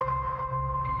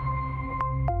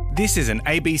This is an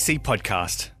ABC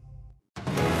podcast.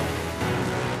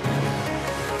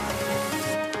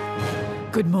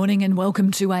 Good morning and welcome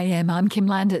to AM. I'm Kim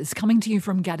Landers, coming to you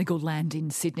from Gadigal Land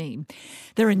in Sydney.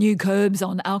 There are new curbs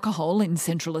on alcohol in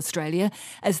Central Australia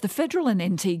as the federal and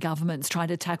NT governments try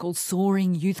to tackle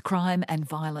soaring youth crime and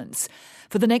violence.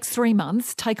 For the next 3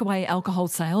 months, takeaway alcohol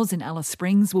sales in Alice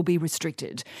Springs will be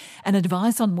restricted, and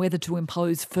advice on whether to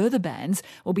impose further bans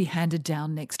will be handed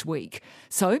down next week.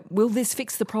 So, will this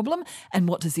fix the problem? And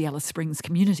what does the Alice Springs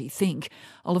community think?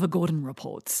 Oliver Gordon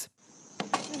reports.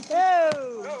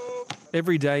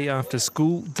 Every day after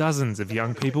school, dozens of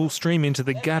young people stream into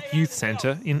the Gap Youth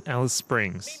Centre in Alice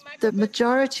Springs. The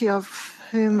majority of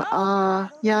whom are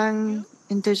young,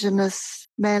 Indigenous,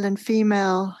 male and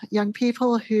female young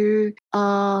people who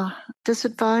are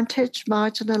disadvantaged,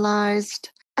 marginalised,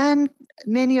 and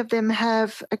many of them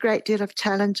have a great deal of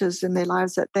challenges in their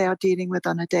lives that they are dealing with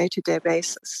on a day-to-day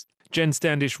basis. Jen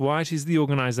Standish-White is the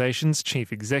organisation's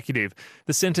chief executive.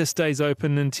 The centre stays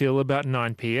open until about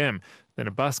 9 p.m. Then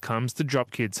a bus comes to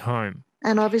drop kids home.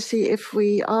 And obviously, if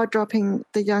we are dropping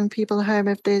the young people home,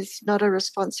 if there's not a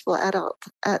responsible adult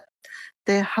at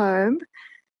their home,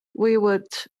 we would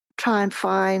try and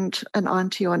find an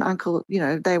auntie or an uncle. You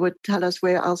know, they would tell us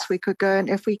where else we could go. And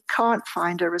if we can't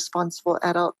find a responsible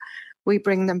adult, we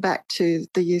bring them back to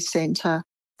the youth centre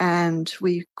and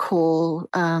we call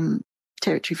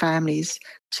Territory Families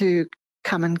to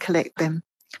come and collect them,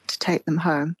 to take them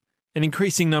home. An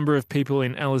increasing number of people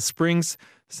in Alice Springs,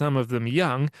 some of them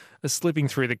young, are slipping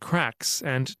through the cracks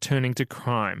and turning to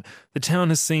crime. The town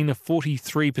has seen a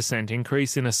 43%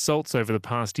 increase in assaults over the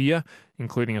past year,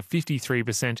 including a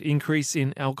 53% increase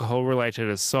in alcohol-related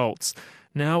assaults.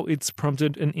 Now it's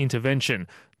prompted an intervention.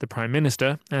 The Prime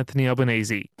Minister, Anthony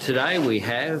Albanese. Today we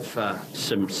have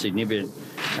some significant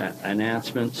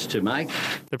announcements to make.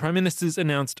 The Prime Minister's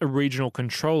announced a regional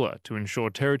controller to ensure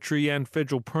territory and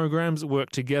federal programs work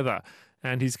together,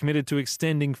 and he's committed to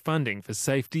extending funding for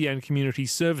safety and community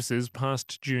services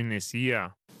past June this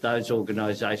year. Those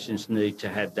organisations need to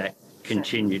have that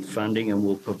continued funding and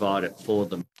we'll provide it for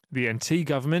them. The NT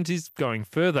government is going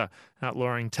further,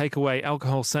 outlawing takeaway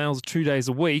alcohol sales 2 days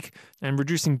a week and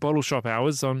reducing bottle shop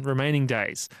hours on remaining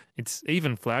days. It's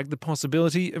even flagged the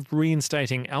possibility of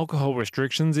reinstating alcohol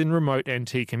restrictions in remote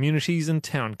NT communities and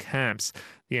town camps.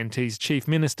 The NT's Chief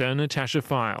Minister, Natasha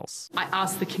Files. I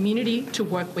ask the community to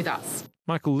work with us.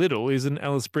 Michael Little is an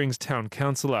Alice Springs town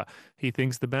councillor. He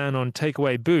thinks the ban on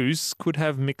takeaway booze could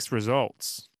have mixed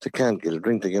results. They can't get a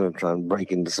drink, they're going to try and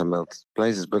break into some other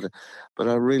places. But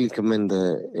I really commend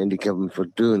the NT government for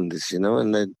doing this,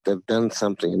 and they've done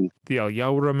something. The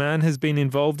Alyawara man has been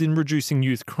involved in reducing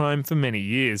youth crime for many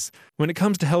years. When it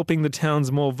comes to helping the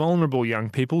town's more vulnerable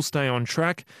young people stay on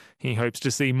track, he hopes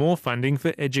to see more funding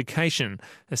for education,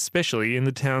 especially in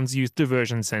the town's youth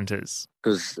diversion centres.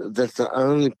 Because that's the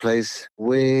only place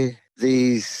where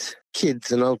these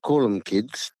kids, and I'll call them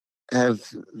kids, have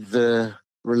the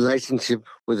relationship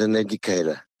with an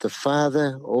educator. The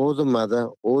father or the mother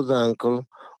or the uncle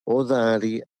or the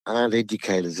auntie aren't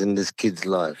educators in this kid's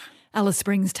life. Alice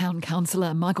Springs Town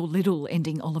Councillor Michael Little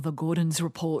ending Oliver Gordon's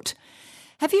report.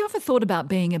 Have you ever thought about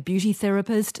being a beauty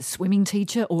therapist, a swimming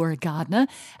teacher or a gardener?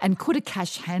 And could a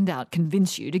cash handout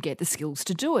convince you to get the skills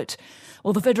to do it?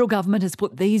 Well, the federal government has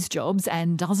put these jobs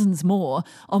and dozens more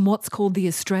on what's called the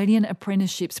Australian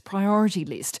Apprenticeships Priority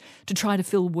List to try to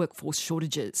fill workforce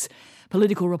shortages.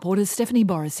 Political reporter Stephanie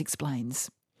Boris explains.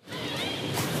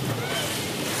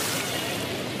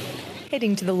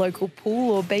 Heading to the local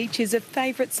pool or beach is a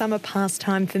favourite summer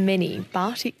pastime for many,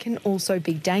 but it can also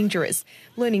be dangerous.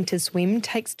 Learning to swim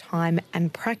takes time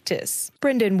and practice.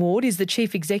 Brendan Ward is the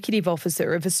Chief Executive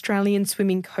Officer of Australian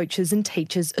Swimming Coaches and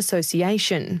Teachers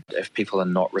Association. If people are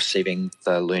not receiving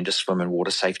the Learn to Swim and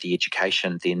water safety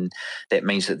education, then that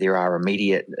means that there are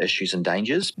immediate issues and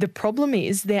dangers. The problem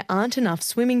is there aren't enough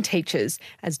swimming teachers,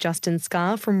 as Justin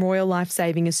Scarr from Royal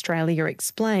Lifesaving Australia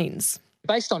explains.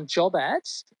 Based on job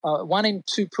ads, 1 in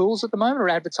 2 pools at the moment are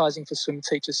advertising for swim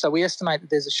teachers. So we estimate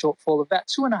that there's a shortfall of about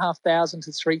 2,500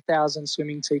 to 3,000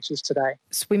 swimming teachers today.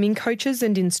 Swimming coaches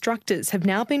and instructors have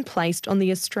now been placed on the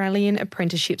Australian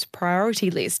Apprenticeships Priority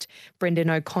List.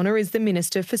 Brendan O'Connor is the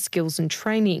Minister for Skills and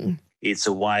Training. It's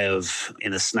a way of,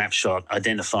 in a snapshot,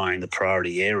 identifying the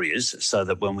priority areas so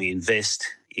that when we invest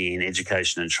in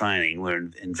education and training,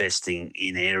 we're investing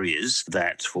in areas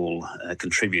that will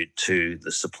contribute to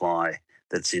the supply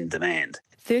that's in demand.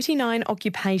 39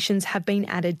 occupations have been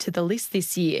added to the list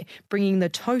this year, bringing the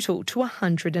total to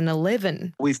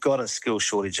 111. We've got a skill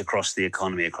shortage across the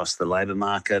economy, across the labour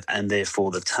market, and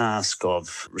therefore the task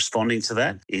of responding to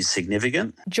that is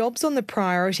significant. Jobs on the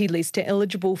priority list are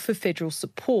eligible for federal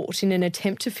support in an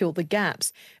attempt to fill the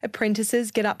gaps. Apprentices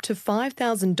get up to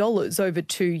 $5,000 over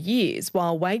 2 years,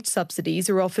 while wage subsidies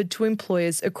are offered to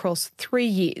employers across 3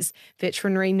 years.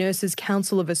 Veterinary Nurses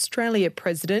Council of Australia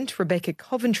President Rebecca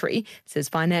Coventry says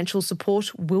financial support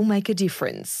will make a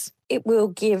difference. It will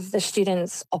give the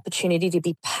students opportunity to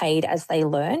be paid as they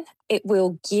learn. It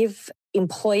will give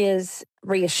employers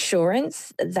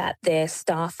reassurance that their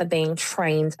staff are being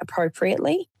trained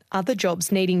appropriately. Other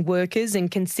jobs needing workers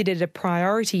and considered a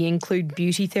priority include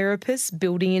beauty therapists,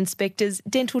 building inspectors,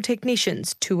 dental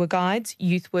technicians, tour guides,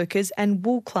 youth workers and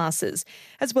wool classes,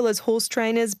 as well as horse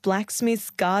trainers, blacksmiths,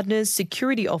 gardeners,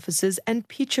 security officers and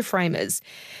picture framers.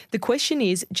 The question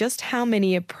is just how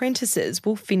many apprentices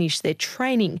will finish their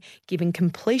training, given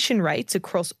completion rates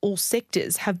across all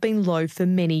sectors have been low for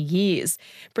many years.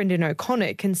 Brendan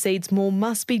O'Connor concedes more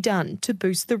must be done to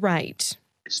boost the rate.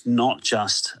 It's not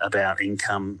just about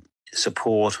income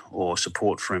support or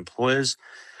support for employers.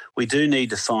 We do need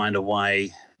to find a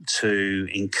way to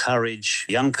encourage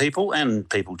young people and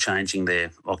people changing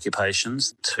their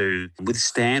occupations to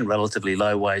withstand relatively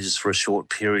low wages for a short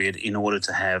period in order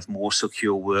to have more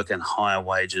secure work and higher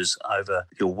wages over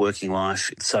your working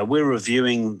life. So we're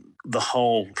reviewing the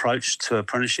whole approach to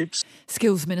apprenticeships.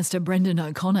 Skills Minister Brendan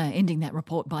O'Connor ending that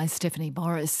report by Stephanie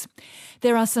Boris.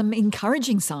 There are some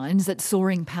encouraging signs that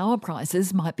soaring power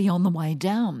prices might be on the way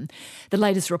down. The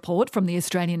latest report from the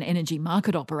Australian Energy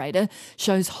Market Operator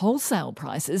shows wholesale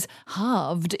prices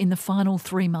halved in the final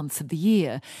 3 months of the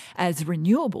year as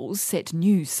renewables set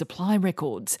new supply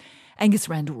records. Angus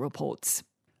Randall reports.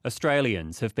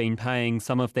 Australians have been paying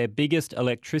some of their biggest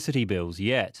electricity bills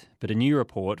yet, but a new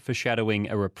report foreshadowing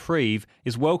a reprieve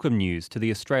is welcome news to the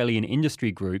Australian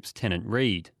Industry Group's Tennant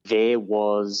Reid. There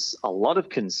was a lot of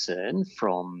concern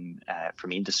from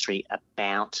industry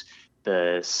about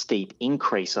the steep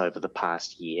increase over the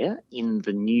past year in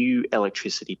the new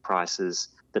electricity prices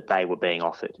that they were being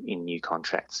offered in new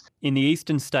contracts. In the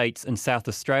eastern states and South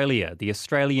Australia, the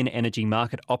Australian Energy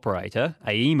Market Operator,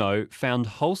 AEMO, found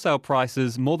wholesale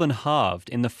prices more than halved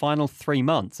in the final 3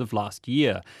 months of last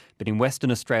year. But in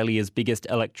Western Australia's biggest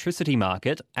electricity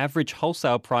market, average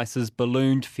wholesale prices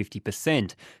ballooned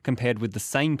 50% compared with the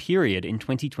same period in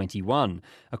 2021.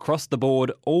 Across the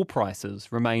board, all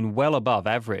prices remain well above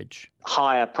average.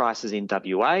 Higher prices in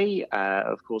WA,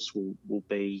 of course, will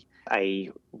be a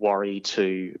worry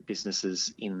to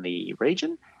businesses in the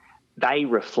region. They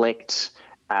reflect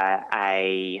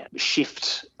a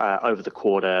shift over the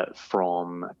quarter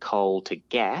from coal to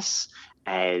gas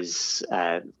as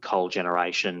coal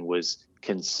generation was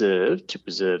conserved to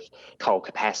preserve coal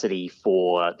capacity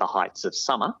for the heights of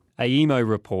summer. AEMO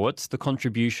reports the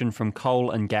contribution from coal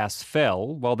and gas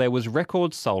fell while there was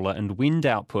record solar and wind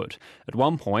output. At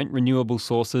one point, renewable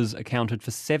sources accounted for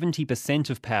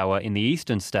 70% of power in the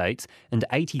eastern states and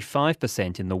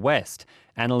 85% in the west.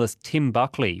 Analyst Tim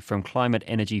Buckley from Climate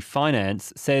Energy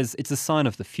Finance says it's a sign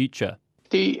of the future.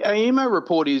 The AEMO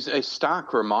report is a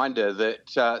stark reminder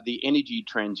that the energy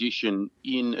transition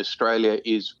in Australia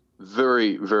is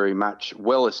very, very much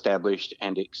well established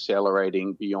and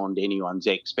accelerating beyond anyone's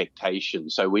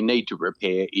expectations. So we need to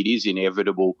prepare. It is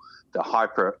inevitable. The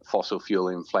hyper fossil fuel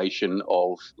inflation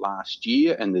of last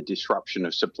year and the disruption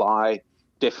of supply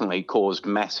definitely caused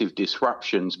massive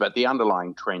disruptions, but the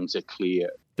underlying trends are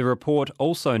clear. The report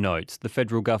also notes the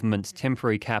federal government's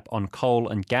temporary cap on coal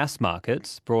and gas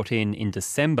markets, brought in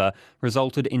December,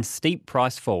 resulted in steep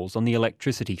price falls on the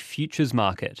electricity futures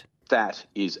market. That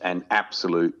is an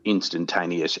absolute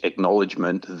instantaneous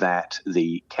acknowledgement that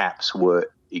the caps were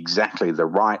exactly the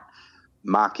right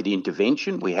market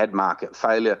intervention. We had market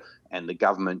failure and the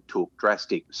government took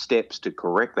drastic steps to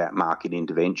correct that market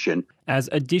intervention. As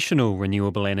additional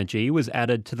renewable energy was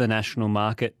added to the national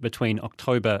market between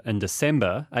October and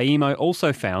December, AEMO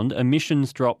also found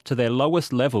emissions dropped to their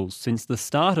lowest levels since the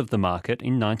start of the market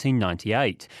in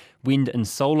 1998. Wind and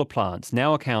solar plants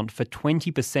now account for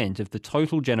 20% of the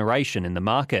total generation in the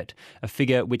market, a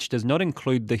figure which does not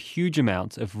include the huge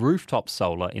amounts of rooftop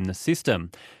solar in the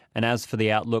system. And as for the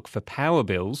outlook for power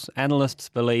bills, analysts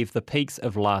believe the peaks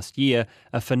of last year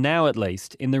are, for now at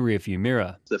least, in the rearview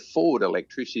mirror. The forward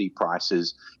electricity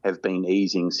prices have been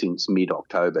easing since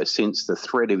mid-October. Since the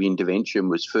threat of intervention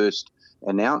was first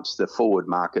announced, the forward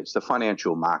markets, the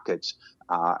financial markets,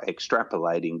 are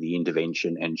extrapolating the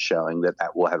intervention and showing that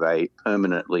that will have a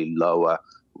permanently lower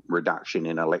reduction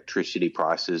in electricity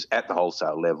prices at the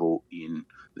wholesale level in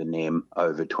the NEM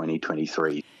over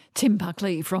 2023. Tim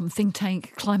Buckley from think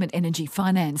tank Climate Energy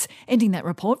Finance, ending that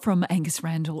report from Angus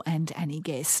Randall and Annie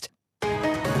Guest.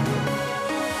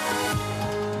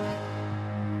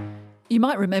 You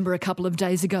might remember a couple of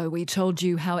days ago we told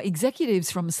you how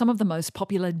executives from some of the most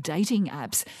popular dating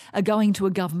apps are going to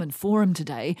a government forum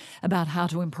today about how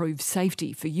to improve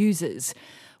safety for users.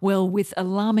 Well, with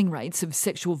alarming rates of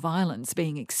sexual violence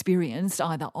being experienced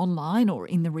either online or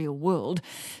in the real world,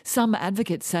 some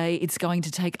advocates say it's going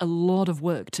to take a lot of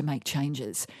work to make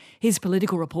changes. Here's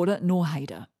political reporter Noor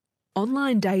Hayder.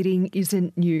 Online dating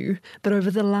isn't new, but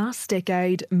over the last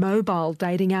decade, mobile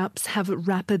dating apps have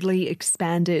rapidly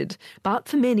expanded. But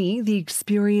for many, the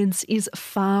experience is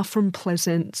far from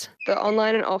pleasant. The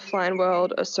online and offline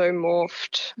world are so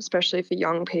morphed, especially for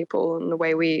young people and the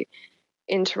way we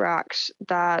interact,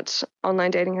 that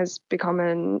online dating has become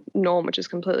a norm, which is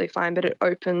completely fine, but it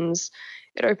opens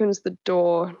the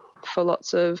door for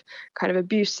lots of kind of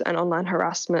abuse and online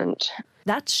harassment.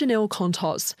 That's Chanel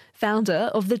Contos, founder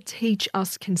of the Teach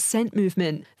Us Consent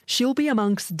movement. She'll be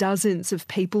amongst dozens of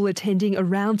people attending a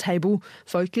roundtable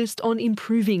focused on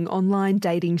improving online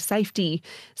dating safety.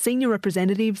 Senior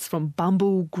representatives from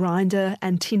Bumble, Grindr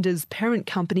and Tinder's parent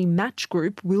company Match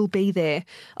Group will be there,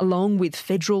 along with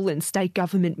federal and state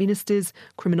government ministers,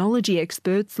 criminology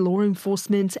experts, law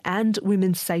enforcement and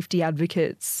women's safety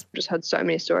advocates. I've just heard so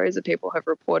many stories that people have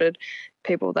reported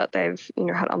people that they've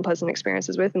had unpleasant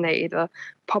experiences with, and they either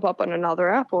pop up on another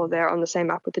app or they're on the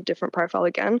same app with a different profile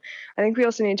again. I think we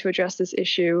also need to address this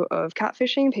issue of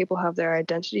catfishing. People have their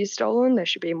identities stolen. There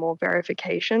should be more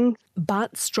verification.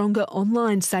 But stronger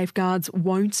online safeguards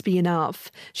won't be enough.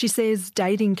 She says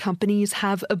dating companies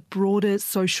have a broader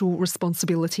social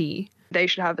responsibility. They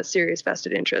should have a serious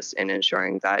vested interest in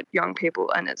ensuring that young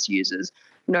people and its users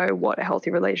know what a healthy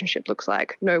relationship looks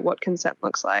like, know what consent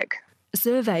looks like. A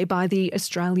survey by the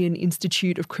Australian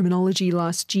Institute of Criminology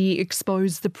last year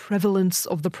exposed the prevalence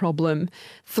of the problem.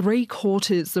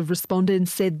 3/4 of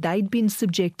respondents said they'd been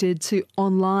subjected to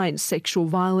online sexual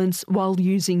violence while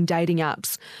using dating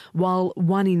apps, while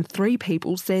 1 in 3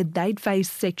 people said they'd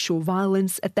faced sexual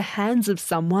violence at the hands of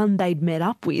someone they'd met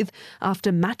up with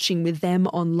after matching with them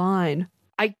online.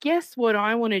 I guess what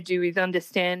I want to do is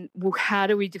understand, well, how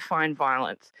do we define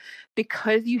violence?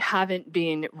 Because you haven't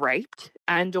been raped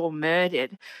and or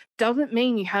murdered doesn't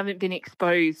mean you haven't been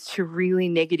exposed to really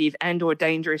negative and or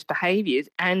dangerous behaviours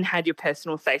and had your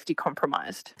personal safety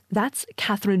compromised. That's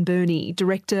Catherine Burney,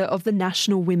 Director of the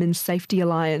National Women's Safety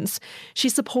Alliance. She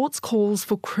supports calls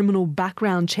for criminal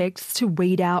background checks to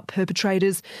weed out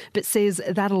perpetrators, but says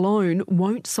that alone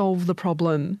won't solve the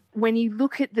problem. When you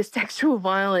look at the sexual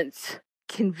violence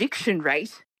conviction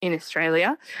rate in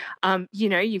Australia,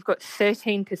 you've got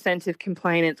 13% of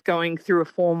complainants going through a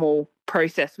formal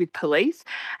process with police,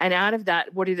 and out of that,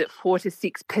 4 to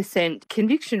 6%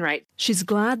 conviction rate. She's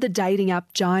glad the dating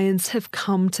app giants have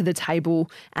come to the table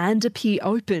and appear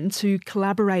open to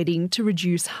collaborating to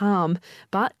reduce harm,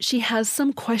 but she has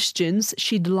some questions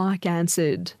she'd like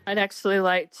answered. I'd actually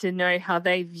like to know how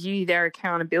they view their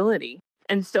accountability.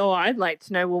 And so I'd like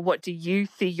to know, what do you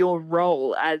see your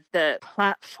role as the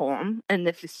platform and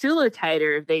the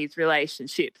facilitator of these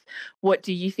relationships? What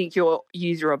do you think your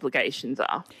user obligations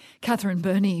are? Catherine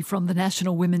Burney from the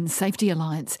National Women's Safety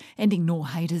Alliance, ending Noor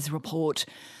Hayder's report.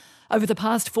 Over the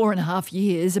past 4.5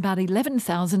 years, about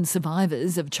 11,000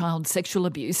 survivors of child sexual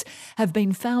abuse have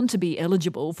been found to be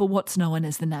eligible for what's known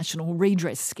as the National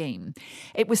Redress Scheme.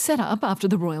 It was set up after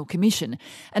the Royal Commission,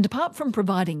 and apart from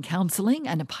providing counselling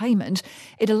and a payment,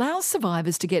 it allows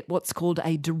survivors to get what's called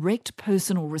a direct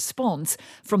personal response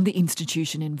from the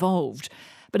institution involved.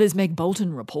 But as Meg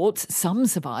Bolton reports, some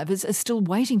survivors are still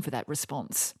waiting for that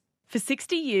response. For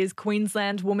 60 years,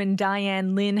 Queensland woman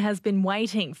Diane Lynn has been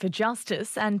waiting for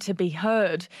justice and to be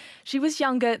heard. She was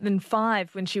younger than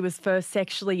 5 when she was first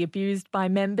sexually abused by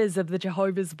members of the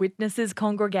Jehovah's Witnesses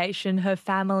congregation her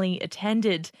family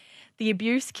attended. The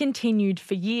abuse continued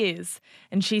for years,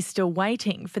 and she's still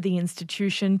waiting for the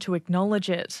institution to acknowledge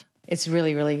it. It's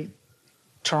really, really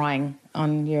trying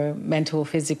on your mental,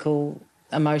 physical,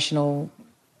 emotional.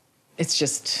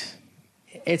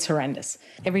 It's horrendous.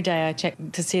 Every day I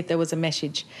checked to see if there was a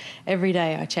message. Every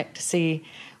day I checked to see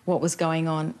what was going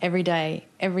on. Every day,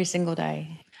 every single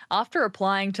day. After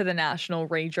applying to the National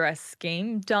Redress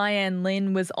Scheme, Diane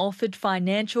Lynn was offered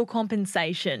financial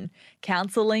compensation,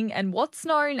 counselling and what's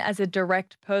known as a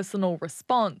direct personal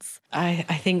response. I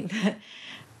think that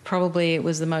probably it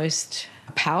was the most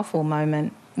powerful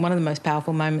moment, one of the most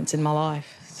powerful moments in my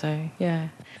life. So, yeah.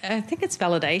 I think it's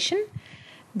validation.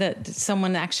 that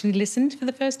someone actually listened for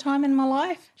the first time in my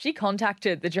life. She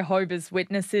contacted the Jehovah's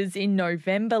Witnesses in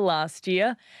November last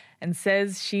year and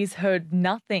says she's heard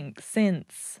nothing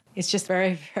since. It's just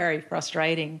very, very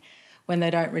frustrating when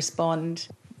they don't respond,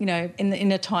 in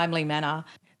a timely manner.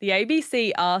 The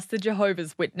ABC asked the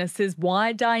Jehovah's Witnesses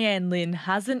why Diane Lin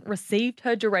hasn't received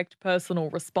her direct personal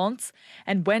response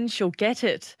and when she'll get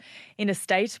it. In a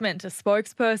statement, a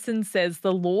spokesperson says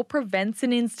the law prevents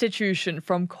an institution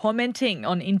from commenting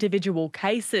on individual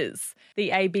cases. The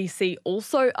ABC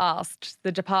also asked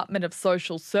the Department of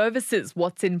Social Services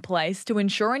what's in place to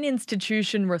ensure an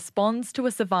institution responds to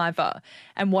a survivor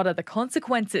and what are the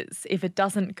consequences if it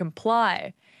doesn't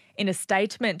comply. In a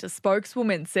statement, a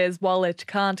spokeswoman says while it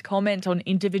can't comment on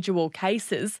individual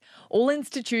cases, all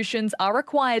institutions are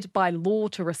required by law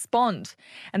to respond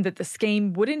and that the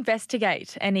scheme would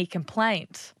investigate any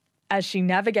complaint. As she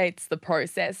navigates the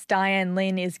process, Diane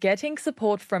Lin is getting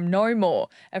support from Know More,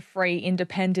 a free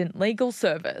independent legal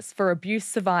service for abuse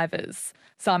survivors.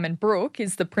 Simon Brooke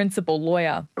is the principal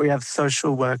lawyer. We have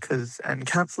social workers and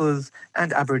counsellors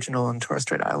and Aboriginal and Torres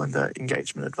Strait Islander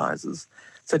engagement advisors.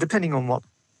 So depending on what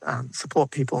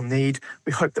support people need,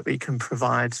 we hope that we can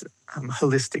provide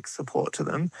holistic support to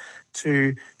them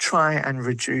to try and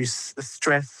reduce the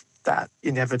stress that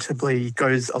inevitably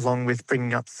goes along with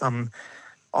bringing up some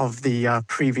of the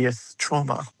previous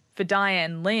trauma. For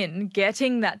Diane Lin,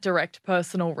 getting that direct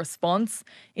personal response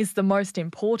is the most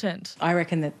important. I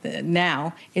reckon that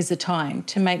now is the time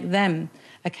to make them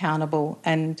accountable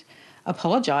and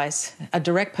apologise, a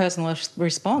direct personal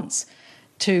response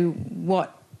to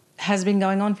what has been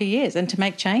going on for years and to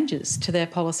make changes to their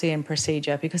policy and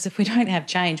procedure, because if we don't have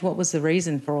change, what was the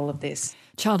reason for all of this?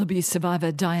 Child abuse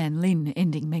survivor Diane Lin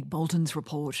ending Meg Bolton's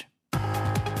report.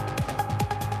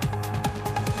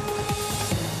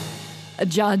 A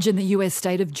judge in the US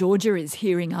state of Georgia is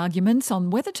hearing arguments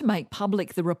on whether to make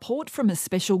public the report from a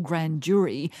special grand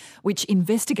jury which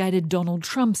investigated Donald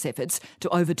Trump's efforts to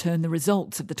overturn the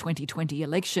results of the 2020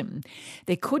 election.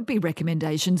 There could be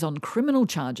recommendations on criminal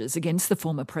charges against the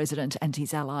former president and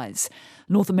his allies.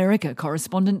 North America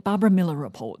correspondent Barbara Miller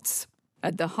reports.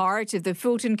 At the heart of the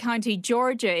Fulton County,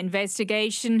 Georgia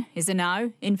investigation is a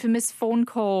now infamous phone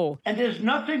call. And there's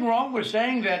nothing wrong with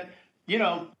saying that,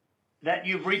 that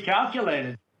you've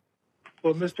recalculated.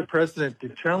 Well, Mr. President, the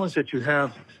challenge that you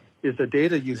have is the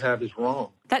data you have is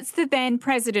wrong. That's the then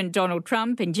President Donald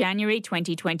Trump in January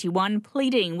 2021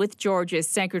 pleading with Georgia's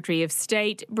Secretary of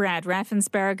State, Brad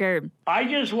Raffensperger. I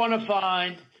just want to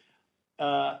find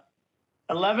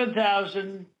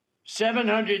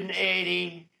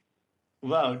 11,780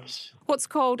 votes. What's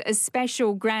called a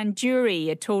special grand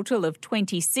jury, a total of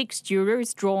 26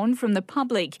 jurors drawn from the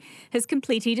public, has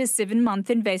completed a 7-month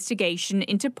investigation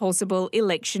into possible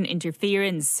election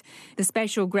interference. The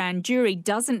special grand jury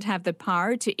doesn't have the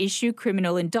power to issue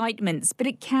criminal indictments, but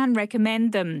it can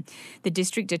recommend them. The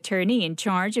district attorney in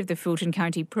charge of the Fulton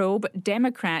County probe,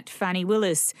 Democrat Fani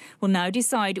Willis, will now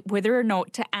decide whether or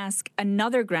not to ask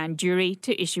another grand jury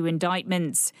to issue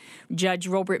indictments. Judge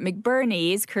Robert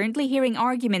McBurney is currently hearing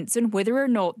arguments on whether or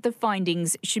not the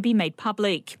findings should be made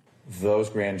public. Those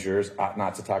grand jurors ought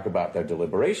not to talk about their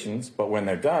deliberations, but when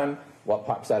they're done, what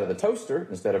pops out of the toaster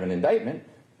instead of an indictment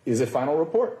is a final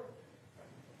report.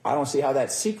 I don't see how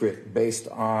that's secret based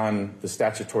on the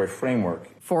statutory framework.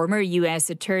 Former U.S.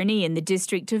 Attorney in the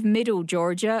District of Middle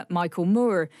Georgia, Michael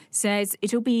Moore, says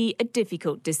it'll be a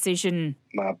difficult decision.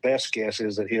 My best guess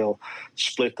is that he'll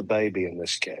split the baby in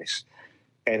this case.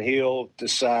 And he'll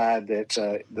decide that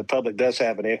the public does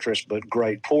have an interest, but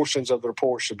great portions of the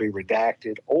report should be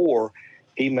redacted, or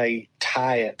he may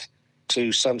tie it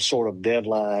to some sort of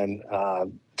deadline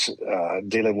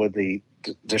dealing with the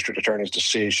district attorney's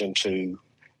decision to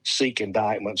seek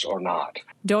indictments or not.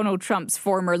 Donald Trump's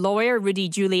former lawyer, Rudy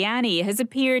Giuliani, has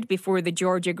appeared before the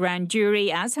Georgia grand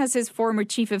jury, as has his former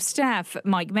chief of staff,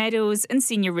 Mike Meadows, and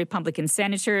senior Republican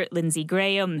Senator Lindsey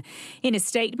Graham. In a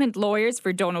statement, lawyers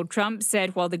for Donald Trump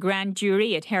said while the grand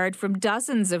jury had heard from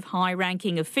dozens of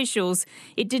high-ranking officials,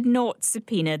 it did not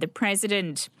subpoena the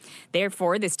president.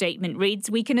 Therefore, the statement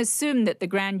reads, "We can assume that the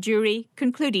grand jury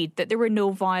concluded that there were no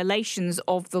violations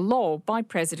of the law by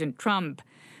President Trump."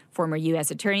 Former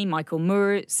U.S. Attorney Michael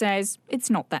Moore says it's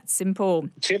not that simple.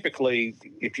 Typically,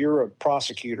 if you're a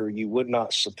prosecutor, you would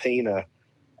not subpoena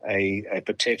a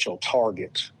potential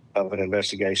target of an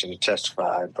investigation to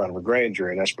testify in front of a grand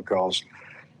jury, and that's because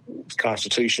the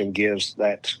Constitution gives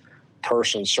that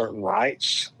person certain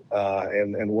rights,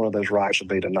 and one of those rights would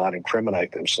be to not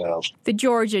incriminate themselves. The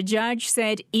Georgia judge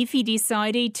said if he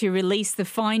decided to release the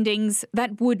findings,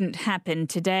 that wouldn't happen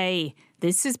today.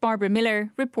 This is Barbara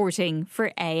Miller reporting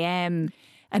for AM.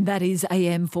 And that is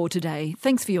AM for today.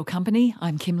 Thanks for your company.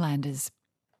 I'm Kim Landers.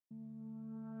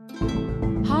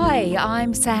 Hi,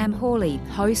 I'm Sam Hawley,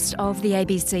 host of the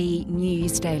ABC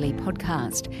News Daily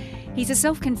podcast. He's a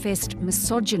self-confessed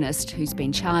misogynist who's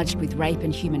been charged with rape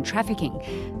and human trafficking.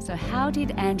 So how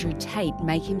did Andrew Tate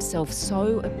make himself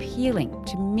so appealing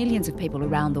to millions of people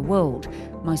around the world,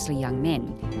 mostly young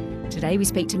men? Today we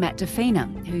speak to Matt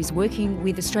Defina, who's working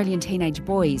with Australian teenage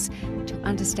boys to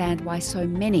understand why so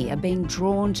many are being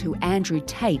drawn to Andrew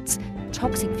Tate's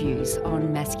toxic views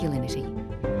on masculinity.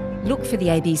 Look for the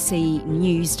ABC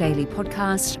News Daily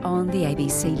podcast on the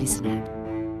ABC Listen app.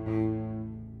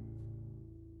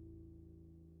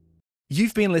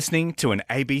 You've been listening to an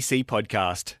ABC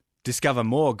podcast. Discover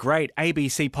more great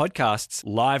ABC podcasts,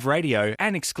 live radio,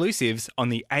 and exclusives on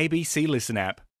the ABC Listen app.